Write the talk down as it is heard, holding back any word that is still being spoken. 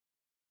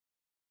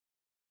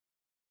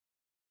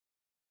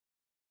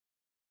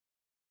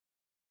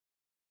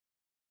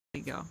There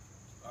you go.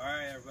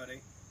 Alright everybody,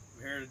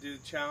 I'm here to do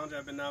the challenge.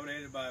 I've been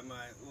nominated by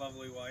my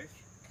lovely wife.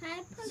 Can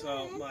I put it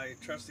So in? my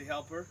trusty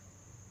helper,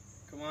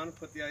 come on,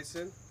 put the ice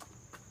in.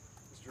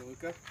 Mr.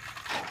 Luca.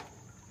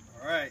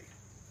 Alright,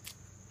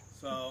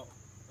 so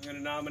I'm going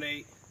to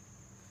nominate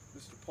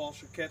Mr. Paul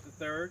Choquette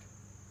III,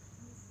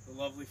 the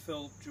lovely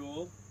Philip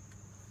Jewell,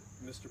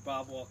 and Mr.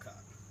 Bob Walcott.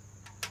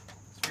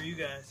 It's for you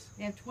guys.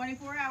 You have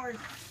 24 hours.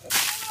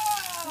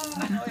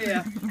 Oh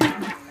yeah.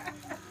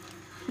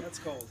 That's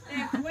cold.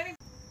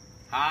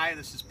 Hi,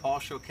 this is Paul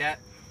Choquette.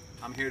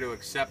 I'm here to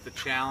accept the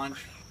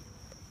challenge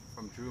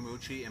from Drew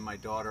Mucci and my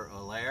daughter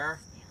Alaire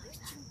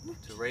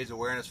to raise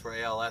awareness for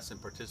ALS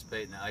and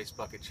participate in the Ice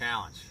Bucket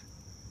Challenge.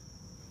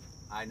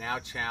 I now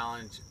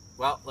challenge,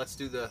 well, let's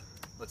do it.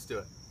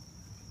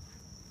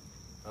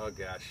 Oh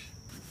gosh.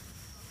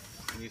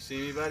 Can you see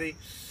me, buddy?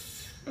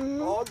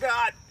 Oh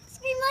God!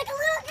 Scream like a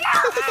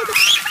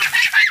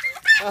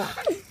little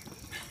girl!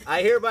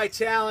 I hereby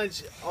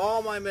challenge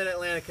all my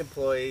Mid-Atlantic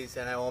employees,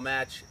 and I will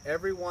match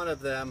every one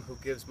of them who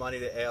gives money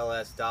to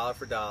ALS dollar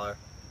for dollar.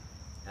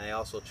 And I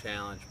also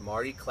challenge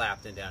Marty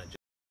Clapton down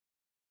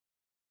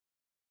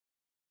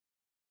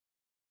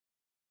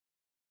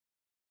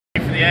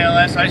in For the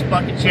ALS Ice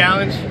Bucket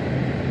Challenge,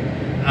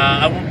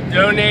 I will be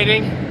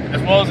donating as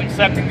well as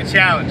accepting the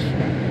challenge.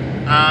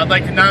 I'd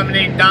like to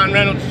nominate Don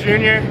Reynolds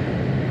Jr.,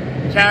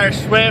 Kara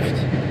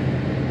Swift,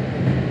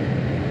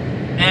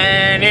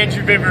 and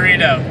Andrew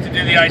Viverito to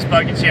do the Ice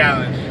Bucket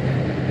Challenge.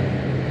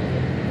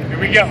 Here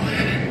we go.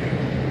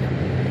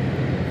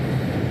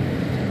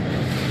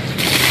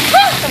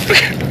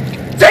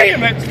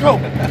 Damn it! Let's go!